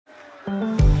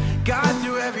God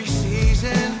through every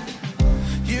season,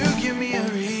 you give me a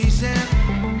reason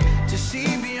to see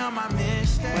beyond my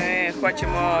mistakes. Ми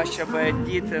хочемо, щоб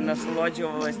діти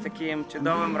насолоджувались таким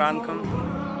чудовим ранком,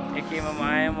 який ми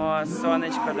маємо,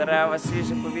 сонечко, дерева,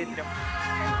 свіже повітря.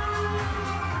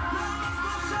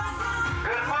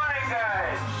 Good morning,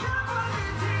 guys.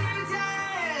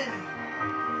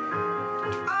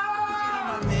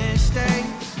 My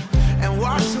mistakes and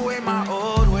wash away my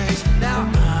old ways. Now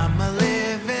I'm a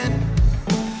living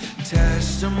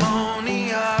testimony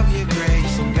of your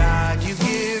grace, and God, you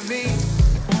give me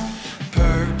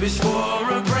purpose for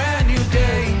a brand new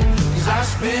day. 'Cause I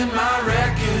spin my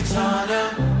records on a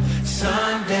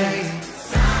Sunday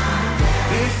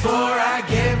before I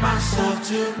get myself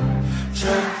to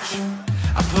church.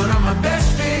 I put on my best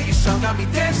fit, your song got me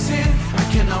dancing. I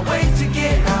cannot wait to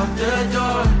get out the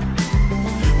door.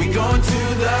 We going to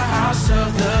the house of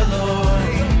the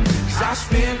Lord. 'Cause I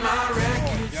spin my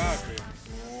records.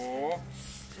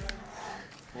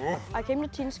 I came to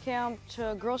Teens Camp to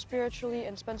grow spiritually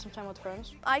and spend some time with friends.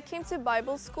 I came to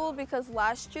Bible school because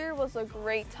last year was a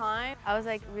great time. I was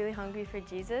like really hungry for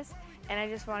Jesus, and I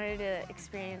just wanted to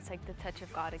experience like the touch of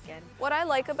God again. What I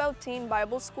like about Teen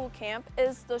Bible School Camp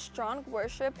is the strong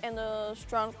worship and the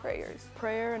strong prayers.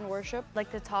 Prayer and worship. Like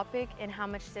the topic and how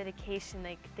much dedication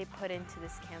like they put into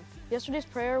this camp. Yesterday's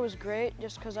prayer was great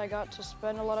just because I got to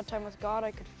spend a lot of time with God.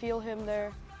 I could feel Him there.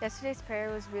 Yesterday's prayer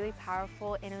was really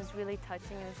powerful and it was really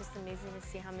touching. It was just amazing to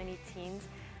see how many teens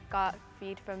got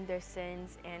freed from their sins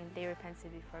and they repented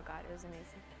before God. It was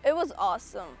amazing. It was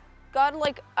awesome. God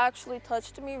like actually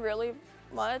touched me really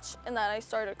much, and then I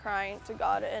started crying to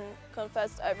God and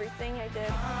confessed everything I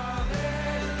did.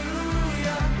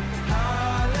 Hallelujah,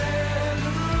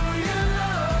 hallelujah,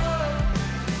 Lord.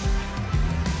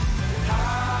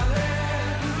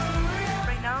 Hallelujah.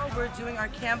 Right now we're doing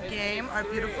our camp game, our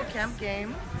beautiful camp game.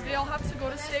 They all have to go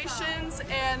to stations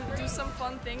and do some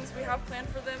fun things we have planned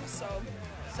for them, so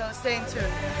So stay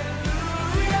tuned.